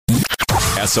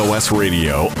SOS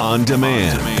Radio On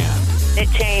Demand.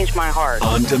 It changed my heart.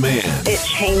 On Demand. It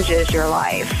changes your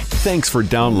life. Thanks for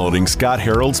downloading Scott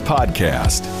Harold's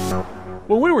podcast.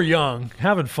 When we were young,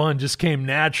 having fun just came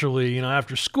naturally.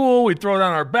 After school, we'd throw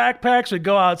down our backpacks, we'd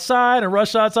go outside and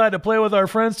rush outside to play with our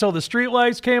friends till the street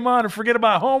lights came on and forget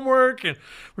about homework. And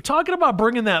we're talking about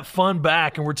bringing that fun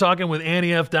back, and we're talking with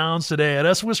Annie F. Downs today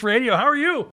at SOS Radio. How are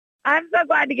you? I'm so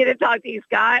glad to get to talk to you,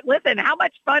 Scott. Listen, how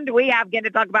much fun do we have getting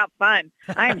to talk about fun?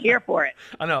 I am here for it.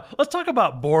 I know. Let's talk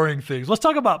about boring things. Let's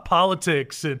talk about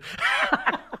politics. And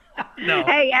no.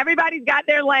 Hey, everybody's got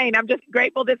their lane. I'm just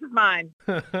grateful this is mine.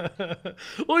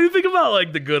 Well, you think about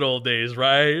like the good old days,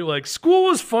 right? Like school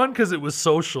was fun because it was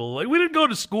social. Like we didn't go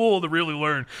to school to really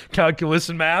learn calculus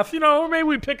and math, or maybe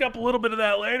we pick up a little bit of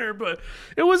that later, but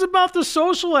it was about the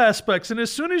social aspects. And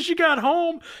as soon as you got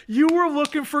home, you were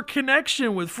looking for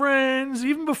connection with friends.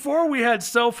 Even before we had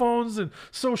cell phones and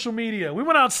social media, we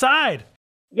went outside.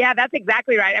 Yeah, that's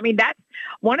exactly right. I mean, that's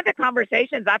one of the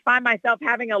conversations I find myself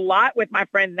having a lot with my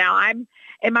friends now. I'm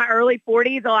in my early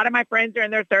 40s. A lot of my friends are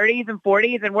in their 30s and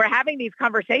 40s, and we're having these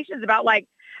conversations about like,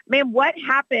 man, what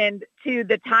happened to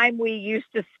the time we used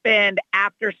to spend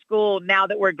after school now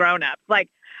that we're grown-ups? Like,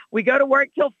 we go to work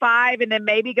till 5 and then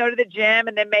maybe go to the gym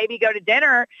and then maybe go to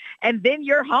dinner and then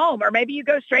you're home. Or maybe you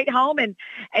go straight home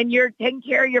and you're taking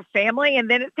care of your family and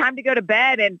then it's time to go to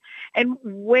bed. And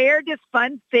where does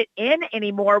fun fit in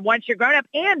anymore once you're grown up?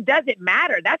 And does it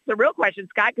matter? That's the real question,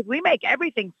 Scott, because we make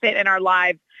everything fit in our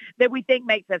lives that we think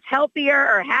makes us healthier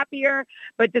or happier.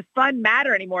 But does fun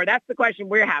matter anymore? That's the question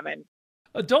we're having.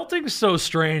 Adulting's so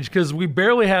strange because we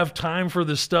barely have time for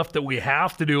the stuff that we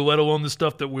have to do, let alone the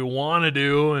stuff that we want to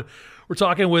do. And we're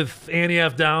talking with Annie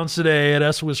F. Downs today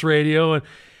at SOS Radio. And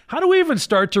how do we even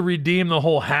start to redeem the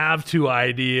whole have to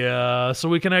idea so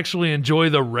we can actually enjoy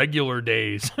the regular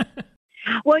days?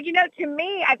 Well, to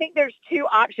me, I think there's two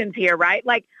options here, right?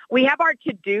 Like we have our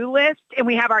to-do list and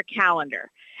we have our calendar.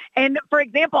 And for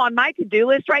example, on my to-do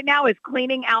list right now is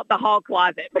cleaning out the hall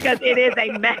closet because it is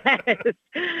a mess.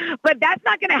 But that's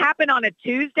not going to happen on a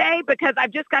Tuesday because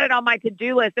I've just got it on my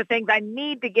to-do list of things I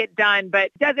need to get done, but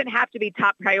it doesn't have to be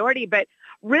top priority. But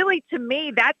really, to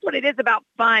me, that's what it is about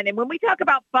fun. And when we talk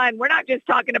about fun, we're not just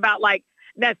talking about like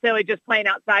necessarily just playing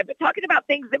outside, but talking about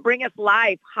things that bring us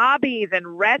life, hobbies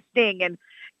and resting and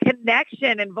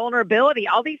connection and vulnerability,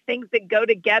 all these things that go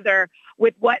together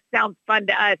with what sounds fun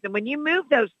to us. And when you move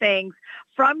those things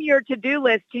from your to-do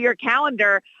list to your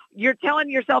calendar, you're telling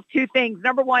yourself two things.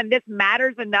 Number one, this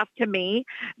matters enough to me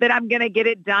that I'm going to get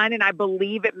it done and I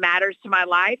believe it matters to my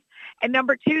life. And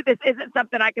number two, this isn't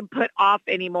something I can put off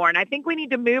anymore. And I think we need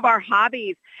to move our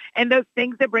hobbies and those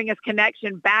things that bring us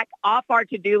connection back off our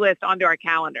to-do list onto our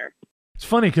calendar. It's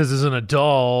funny because as an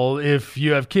adult, if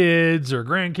you have kids or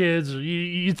grandkids, or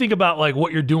you think about like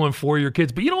what you're doing for your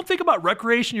kids, but you don't think about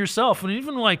recreation yourself. And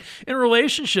even like in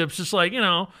relationships, it's like,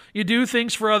 you do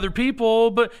things for other people,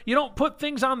 but you don't put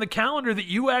things on the calendar that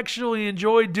you actually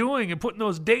enjoy doing and putting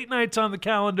those date nights on the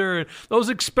calendar and those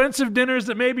expensive dinners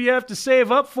that maybe you have to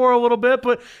save up for a little bit,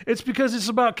 but it's because it's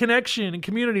about connection and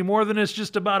community more than it's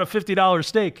just about a $50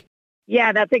 steak.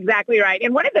 Yeah, that's exactly right.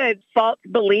 And one of the false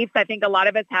beliefs I think a lot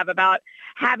of us have about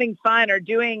having fun or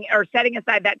doing or setting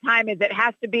aside that time is it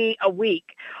has to be a week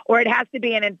or it has to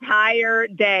be an entire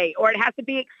day or it has to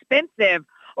be expensive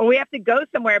or we have to go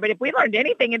somewhere. But if we learned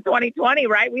anything in 2020,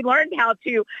 right, we learned how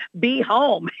to be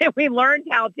home. We learned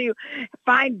how to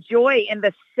find joy in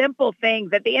the simple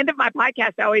things. At the end of my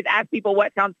podcast, I always ask people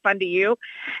what sounds fun to you.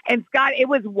 And Scott, it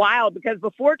was wild because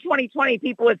before 2020,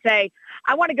 people would say,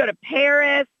 I want to go to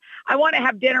Paris. I want to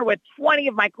have dinner with 20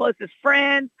 of my closest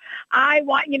friends. I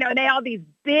want, and they all these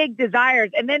big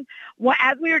desires. And then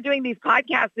as we were doing these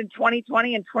podcasts in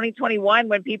 2020 and 2021,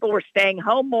 when people were staying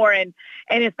home more and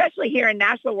especially here in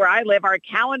Nashville where I live, our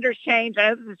calendars changed. I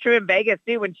know this is true in Vegas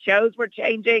too, when shows were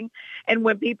changing and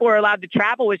when people were allowed to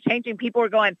travel was changing. People were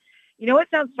going, what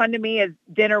sounds fun to me is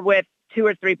dinner with 2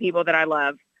 or 3 people that I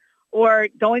love or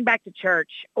going back to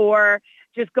church or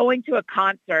just going to a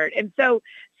concert. And so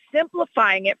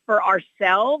simplifying it for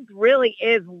ourselves really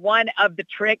is one of the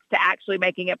tricks to actually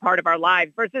making it part of our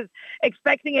lives versus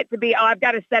expecting it to be, I've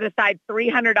got to set aside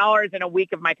 $300 in a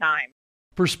week of my time.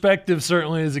 Perspective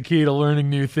certainly is a key to learning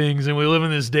new things. And we live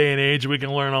in this day and age, we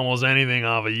can learn almost anything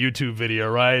off a YouTube video,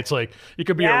 right? It's like you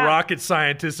could be a rocket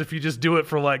scientist if you just do it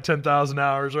for like 10,000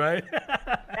 hours, right?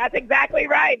 That's exactly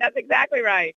right.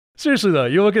 Seriously though,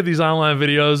 you look at these online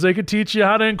videos, they could teach you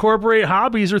how to incorporate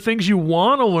hobbies or things you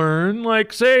want to learn.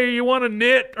 Like say you want to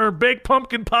knit or bake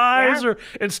pumpkin pies or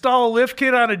install a lift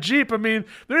kit on a Jeep. I mean,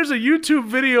 there's a YouTube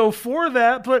video for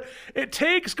that, but it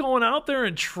takes going out there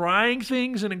and trying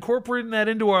things and incorporating that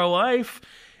into our life.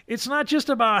 It's not just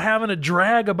about having a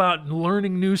drag about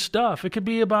learning new stuff. It could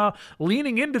be about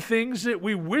leaning into things that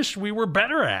we wish we were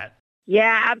better at.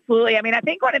 Yeah, absolutely. I mean, I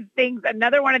think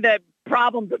another one of the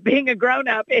problems of being a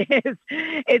grown-up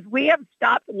is we have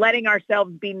stopped letting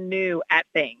ourselves be new at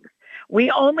things. We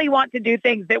only want to do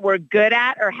things that we're good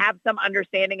at or have some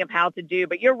understanding of how to do.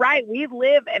 But you're right. We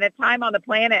live in a time on the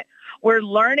planet where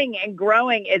learning and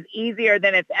growing is easier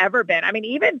than it's ever been. I mean,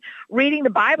 even reading the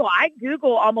Bible, I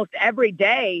Google almost every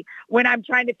day when I'm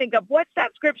trying to think of what's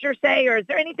that scripture say, or is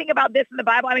there anything about this in the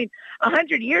Bible? I mean,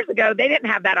 100 years ago, they didn't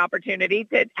have that opportunity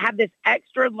to have this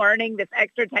extra learning, this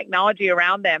extra technology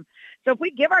around them. So if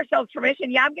we give ourselves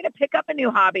permission, I'm going to pick up a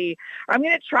new hobby, or I'm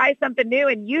going to try something new,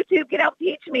 and YouTube can help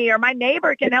teach me, or my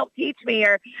neighbor can help teach me,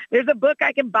 or there's a book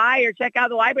I can buy or check out at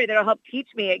the library that'll help teach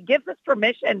me. It gives us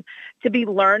permission to be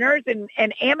learners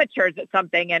and amateurs at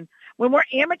something. And when we're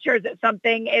amateurs at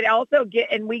something,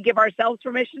 and we give ourselves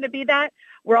permission to be that,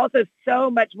 we're also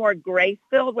so much more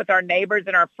grace-filled with our neighbors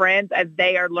and our friends as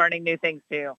they are learning new things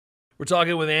too. We're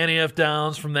talking with Annie F.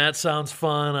 Downs from That Sounds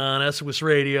Fun on SOS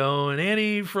Radio. And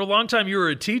Annie, for a long time you were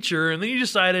a teacher, and then you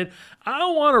decided, I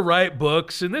want to write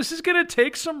books, and this is going to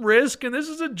take some risk, and this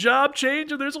is a job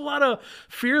change, and there's a lot of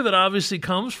fear that obviously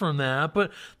comes from that.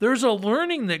 But there's a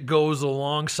learning that goes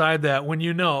alongside that when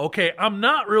you know, okay, I'm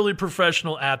not really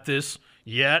professional at this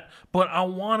yet, but I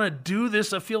want to do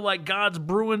this. I feel like God's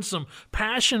brewing some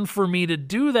passion for me to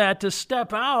do that, to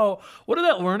step out. What did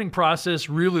that learning process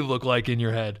really look like in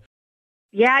your head?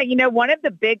 Yeah, one of the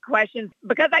big questions,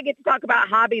 because I get to talk about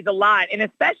hobbies a lot, and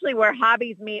especially where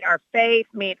hobbies meet our faith,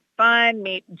 meet fun,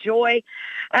 meet joy,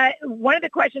 one of the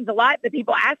questions a lot that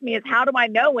people ask me is, how do I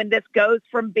know when this goes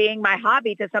from being my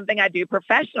hobby to something I do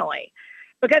professionally?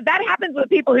 Because that happens with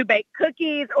people who bake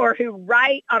cookies or who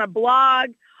write on a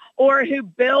blog or who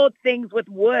build things with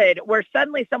wood, where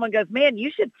suddenly someone goes, man,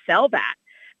 you should sell that.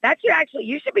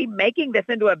 You should be making this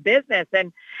into a business.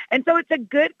 And so it's a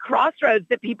good crossroads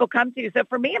that people come to. So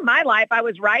for me in my life, I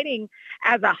was writing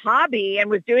as a hobby and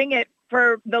was doing it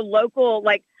for the local,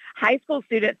 high school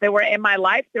students that were in my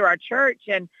life through our church.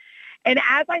 And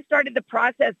as I started the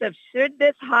process of, should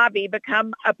this hobby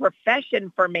become a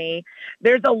profession for me,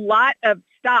 there's a lot of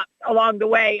stops along the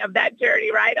way of that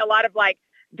journey, right? A lot of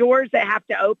doors that have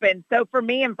to open. So for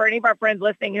me and for any of our friends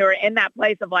listening who are in that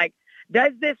place of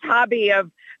does this hobby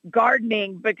of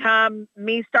gardening become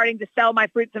me starting to sell my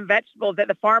fruits and vegetables at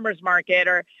the farmer's market?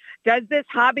 Or does this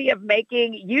hobby of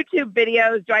making YouTube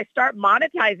videos, do I start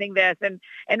monetizing this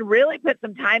and really put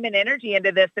some time and energy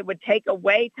into this that would take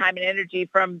away time and energy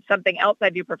from something else I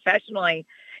do professionally?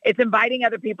 It's inviting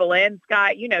other people in,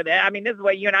 Scott. You know that. I mean, this is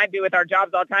what you and I do with our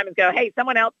jobs all the time, is go, hey,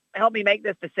 someone else help me make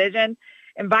this decision.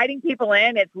 Inviting people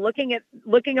in, it's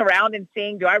looking around and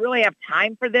seeing, do I really have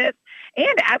time for this?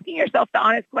 And asking yourself the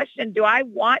honest question, do I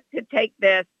want to take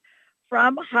this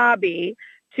from hobby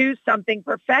to something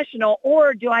professional,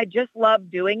 or do I just love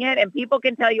doing it? And people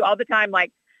can tell you all the time,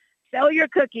 sell your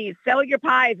cookies, sell your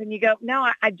pies. And you go, no,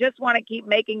 I just want to keep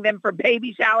making them for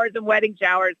baby showers and wedding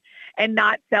showers and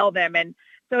not sell them. And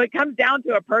so it comes down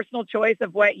to a personal choice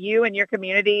of what you and your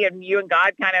community and you and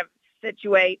God kind of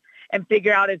situate and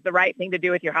figure out is the right thing to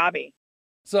do with your hobby.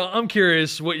 So I'm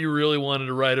curious what you really wanted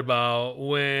to write about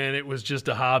when it was just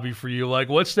a hobby for you.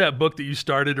 What's that book that you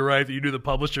started to write that you knew the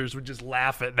publishers would just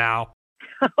laugh at now?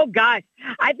 Oh, gosh.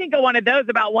 I think of one of those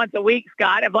about once a week,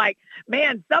 Scott, of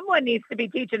man, someone needs to be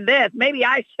teaching this. Maybe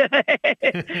I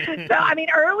should. So,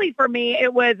 early for me,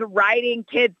 it was writing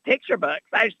kids' picture books.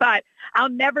 I just thought, I'll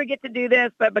never get to do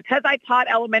this. But because I taught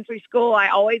elementary school, I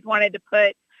always wanted to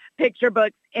put picture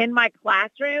books in my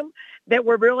classroom that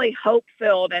were really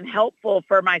hope-filled and helpful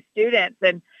for my students.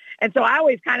 And so I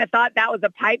always kind of thought that was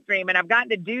a pipe dream, and I've gotten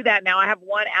to do that now. I have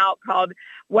one out called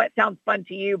What Sounds Fun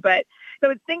to You? But so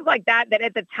it's things like that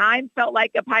at the time felt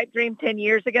like a pipe dream 10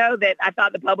 years ago that I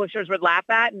thought the publishers would laugh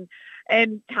at.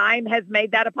 And time has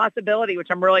made that a possibility, which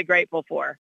I'm really grateful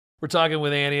for. We're talking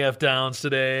with Annie F. Downs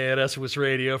today at SOS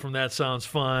Radio from That Sounds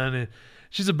Fun.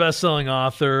 She's a best-selling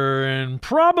author and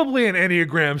probably an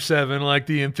Enneagram 7 like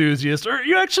The Enthusiast. Are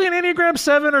you actually an Enneagram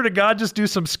 7, or did God just do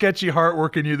some sketchy heart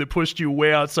work in you that pushed you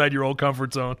way outside your old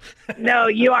comfort zone? No,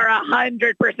 you are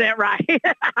 100% right.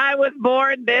 I was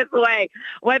born this way.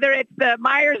 Whether it's the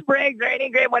Myers-Briggs or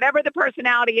Enneagram, whatever the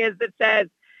personality is that says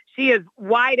she is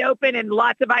wide open and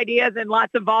lots of ideas and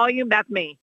lots of volume, that's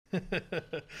me.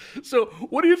 So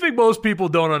what do you think most people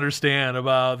don't understand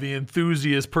about the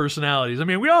enthusiast personalities? I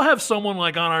mean, we all have someone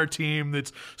like on our team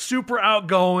that's super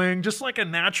outgoing, just like a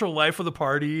natural life of the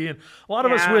party. And a lot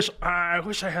of us I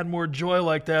wish I had more joy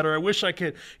like that, or I wish I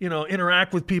could,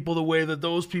 interact with people the way that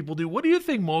those people do. What do you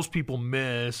think most people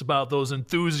miss about those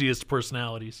enthusiast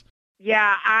personalities?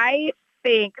 Yeah, I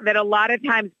think that a lot of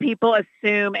times people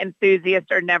assume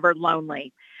enthusiasts are never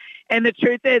lonely. And the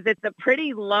truth is, it's a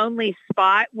pretty lonely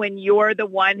spot when you're the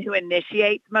one who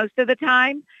initiates most of the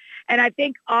time. And I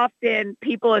think often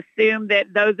people assume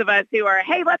that those of us who are,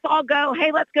 hey, let's all go.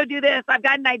 Hey, let's go do this. I've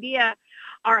got an idea,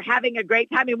 are having a great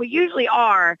time. And we usually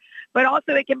are. But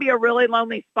also it can be a really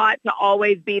lonely spot to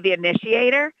always be the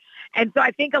initiator. And so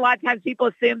I think a lot of times people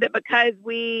assume that because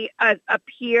we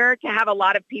appear to have a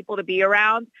lot of people to be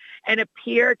around and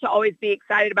appear to always be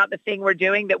excited about the thing we're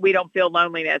doing, that we don't feel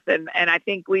loneliness. And I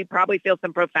think we probably feel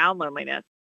some profound loneliness.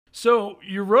 So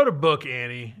you wrote a book,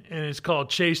 Annie, and it's called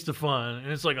Chase the Fun.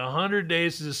 And it's like 100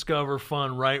 days to discover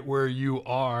fun right where you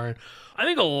are. I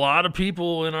think a lot of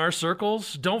people in our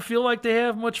circles don't feel like they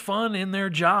have much fun in their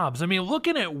jobs. I mean,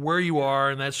 looking at where you are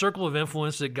and that circle of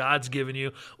influence that God's given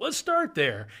you, let's start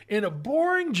there. In a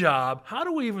boring job, how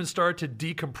do we even start to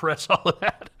decompress all of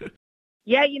that?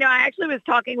 Yeah, I actually was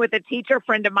talking with a teacher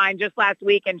friend of mine just last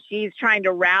week, and she's trying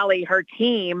to rally her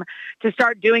team to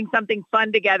start doing something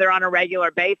fun together on a regular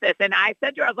basis. And I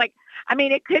said to her, I was like,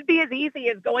 it could be as easy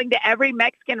as going to every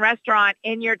Mexican restaurant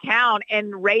in your town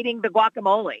and rating the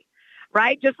guacamole,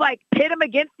 right? Just like pit them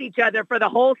against each other for the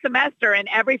whole semester. And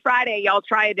every Friday, y'all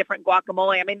try a different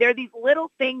guacamole. There are these little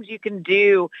things you can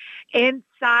do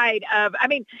inside of,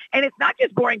 and it's not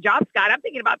just boring jobs, Scott. I'm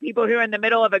thinking about people who are in the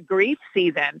middle of a grief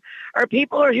season, or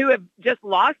people who have just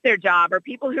lost their job, or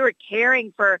people who are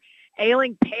caring for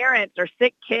ailing parents or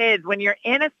sick kids. When you're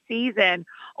in a season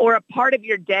or a part of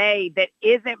your day that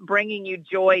isn't bringing you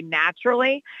joy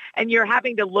naturally and you're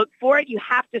having to look for it, you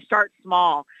have to start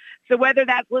small. So whether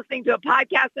that's listening to a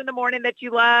podcast in the morning that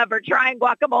you love, or trying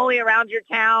guacamole around your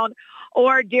town,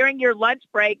 or during your lunch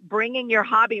break, bringing your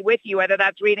hobby with you, whether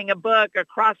that's reading a book or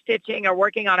cross-stitching or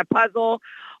working on a puzzle,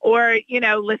 or,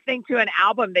 listening to an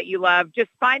album that you love, just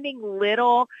finding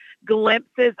little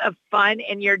glimpses of fun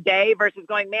in your day versus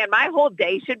going, man, my whole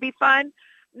day should be fun.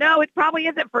 No, it probably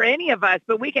isn't for any of us,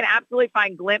 but we can absolutely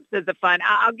find glimpses of fun.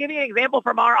 I'll give you an example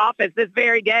from our office this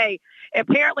very day.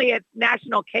 Apparently it's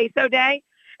National Queso Day.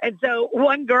 And so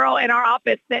one girl in our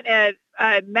office sent a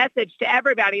message to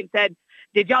everybody and said,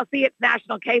 did y'all see it's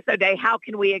National Queso Day? How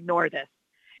can we ignore this?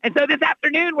 And so this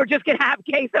afternoon, we're just going to have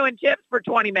queso and chips for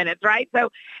 20 minutes, right? So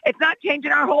it's not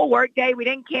changing our whole work day. We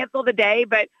didn't cancel the day,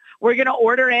 but we're going to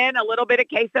order in a little bit of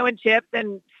queso and chips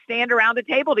and stand around the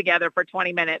table together for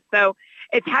 20 minutes. So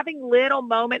it's having little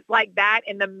moments like that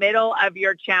in the middle of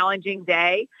your challenging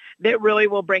day that really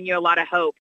will bring you a lot of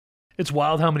hope. It's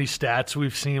wild how many stats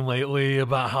we've seen lately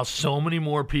about how so many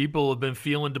more people have been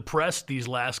feeling depressed these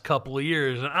last couple of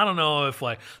years. And I don't know if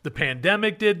the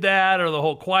pandemic did that, or the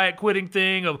whole quiet quitting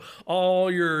thing of all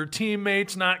your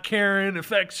teammates not caring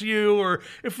affects you, or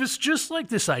if it's just like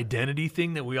this identity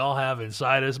thing that we all have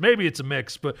inside us. Maybe it's a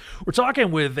mix, but we're talking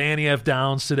with Annie F.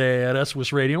 Downs today at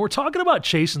SWIS Radio. We're talking about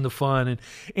chasing the fun. And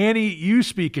Annie, you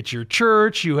speak at your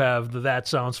church. You have the That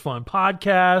Sounds Fun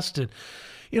podcast. And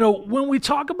when we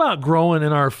talk about growing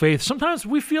in our faith, sometimes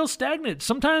we feel stagnant.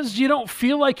 Sometimes you don't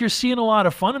feel like you're seeing a lot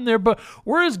of fun in there, but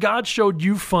where has God showed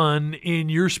you fun in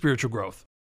your spiritual growth?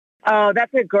 Oh,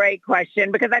 that's a great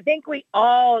question, because I think we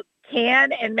all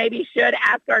can and maybe should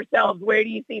ask ourselves, where do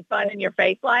you see fun in your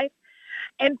faith life?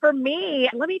 And for me,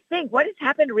 let me think, what has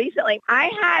happened recently?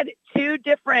 I had two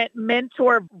different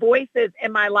mentor voices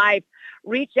in my life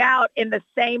reach out in the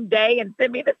same day and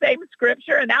send me the same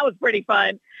scripture. And that was pretty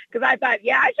fun, because I thought,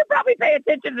 yeah, I should probably pay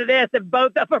attention to this if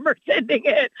both of them are sending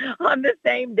it on the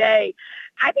same day.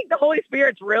 I think the Holy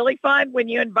Spirit's really fun when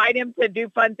you invite him to do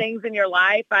fun things in your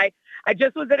life. I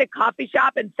just was at a coffee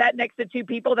shop and sat next to two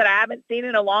people that I haven't seen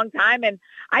in a long time. And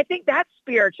I think that's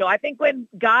spiritual. I think when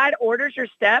God orders your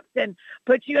steps and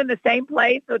puts you in the same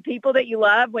place with people that you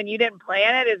love when you didn't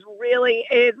plan it is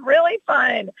really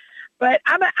fun. But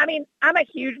I'm a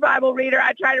huge Bible reader.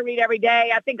 I try to read every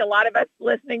day. I think a lot of us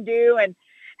listening do. And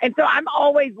so I'm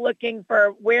always looking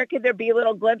for where could there be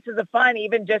little glimpses of fun,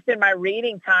 even just in my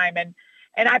reading time.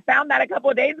 And I found that a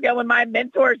couple of days ago when my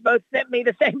mentors both sent me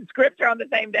the same scripture on the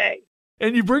same day.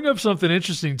 And you bring up something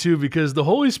interesting, too, because the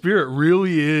Holy Spirit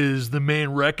really is the main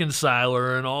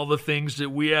reconciler and all the things that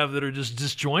we have that are just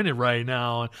disjointed right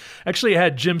now. Actually, I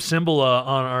had Jim Cymbala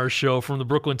on our show from the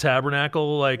Brooklyn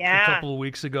Tabernacle a couple of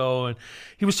weeks ago, and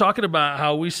he was talking about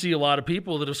how we see a lot of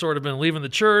people that have sort of been leaving the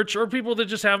church, or people that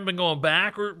just haven't been going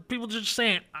back, or people just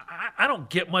saying, I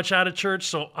don't get much out of church,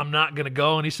 so I'm not going to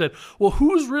go. And he said, well,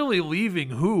 who's really leaving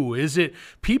who? Is it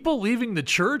people leaving the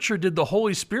church, or did the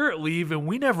Holy Spirit leave and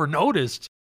we never noticed?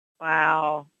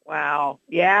 Wow.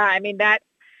 Yeah, I mean, that's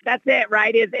it,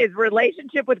 right? Is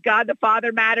relationship with God the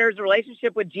Father matters,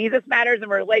 relationship with Jesus matters, and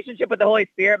relationship with the Holy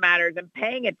Spirit matters, and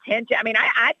paying attention. I mean,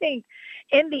 I think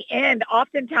in the end,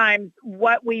 oftentimes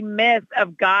what we miss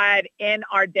of God in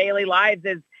our daily lives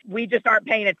is we just aren't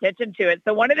paying attention to it.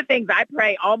 So one of the things I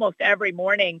pray almost every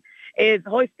morning is,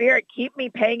 Holy Spirit, keep me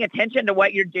paying attention to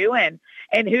what you're doing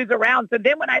and who's around. So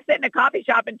then when I sit in a coffee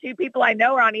shop and two people I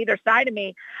know are on either side of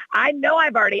me, I know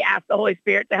I've already asked the Holy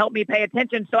Spirit to help me pay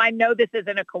attention. So I know this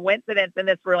isn't a coincidence and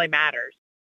this really matters.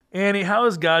 Annie, how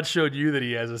has God showed you that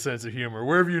he has a sense of humor?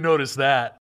 Where have you noticed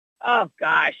that? Oh,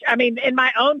 gosh. I mean, in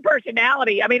my own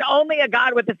personality, I mean, only a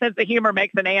God with a sense of humor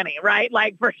makes an Annie, right?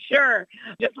 Like, for sure,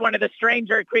 just one of the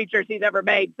stranger creatures he's ever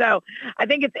made. So I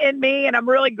think it's in me, and I'm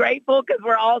really grateful because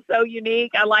we're all so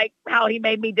unique. I like how he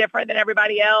made me different than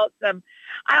everybody else.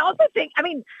 I also think, I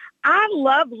mean, I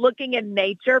love looking in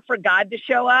nature for God to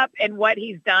show up and what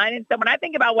he's done. And so when I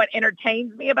think about what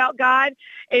entertains me about God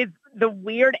is the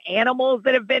weird animals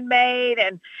that have been made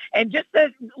and just the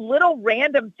little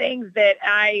random things that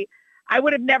I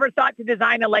would have never thought to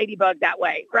design a ladybug that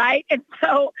way, right? And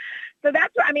so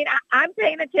that's what, I mean, I'm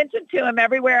paying attention to him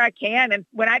everywhere I can. And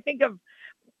when I think of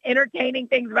entertaining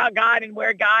things about God and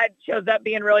where God shows up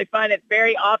being really fun, it's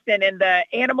very often in the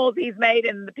animals he's made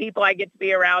and the people I get to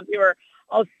be around who are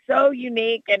all so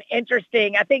unique and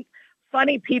interesting. I think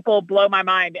funny people blow my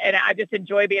mind, and I just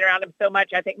enjoy being around them so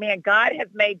much. I think, man, God has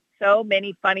made so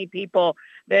many funny people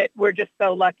that we're just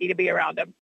so lucky to be around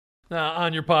him. Now,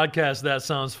 on your podcast, That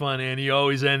Sounds Fun, and you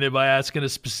always end it by asking a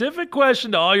specific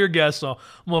question to all your guests, so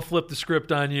I'm going to flip the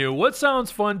script on you. What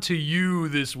sounds fun to you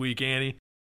this week, Annie?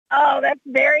 Oh, that's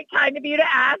very kind of you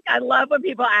to ask. I love when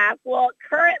people ask. Well,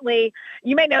 currently,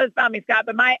 you may know this about me, Scott,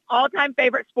 but my all-time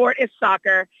favorite sport is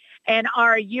soccer. And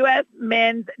our U.S.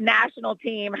 men's national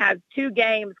team has 2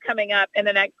 games coming up in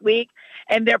the next week,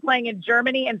 and they're playing in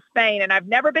Germany and Spain. And I've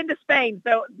never been to Spain.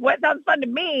 So what sounds fun to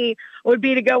me would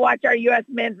be to go watch our U.S.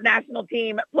 men's national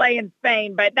team play in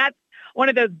Spain. But that's one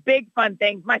of those big fun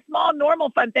things. My small, normal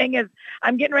fun thing is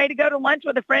I'm getting ready to go to lunch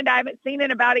with a friend I haven't seen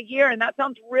in about a year. And that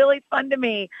sounds really fun to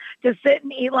me, to sit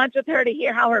and eat lunch with her, to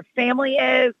hear how her family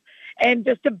is, and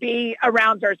just to be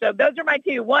around her. So those are my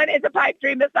 2. One is a pipe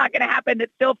dream that's not going to happen.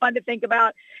 That's still fun to think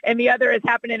about. And the other is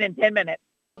happening in 10 minutes.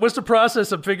 What's the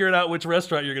process of figuring out which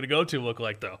restaurant you're going to go to look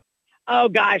like, though? Oh,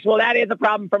 gosh. Well, that is a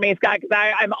problem for me, Scott, because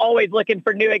I'm always looking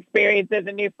for new experiences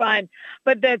and new fun.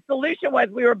 But the solution was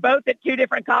we were both at 2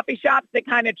 different coffee shops that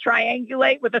kind of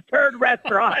triangulate with a 3rd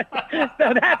restaurant.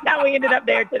 So that's how we ended up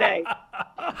there today.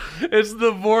 It's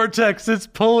the vortex. It's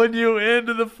pulling you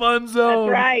into the fun zone.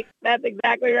 That's right. That's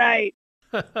exactly right.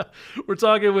 We're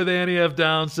talking with Annie F.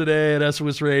 Downs today at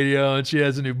SOS Radio, and she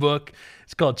has a new book.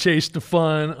 It's called Chase the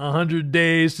Fun, 100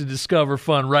 Days to Discover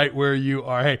Fun Right Where You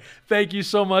Are. Hey, thank you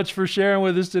so much for sharing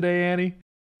with us today, Annie.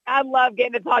 I love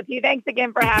getting to talk to you. Thanks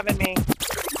again for having me.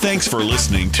 Thanks for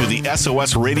listening to the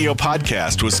SOS Radio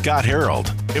Podcast with Scott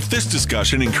Harold. If this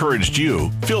discussion encouraged you,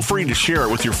 feel free to share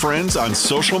it with your friends on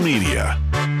social media.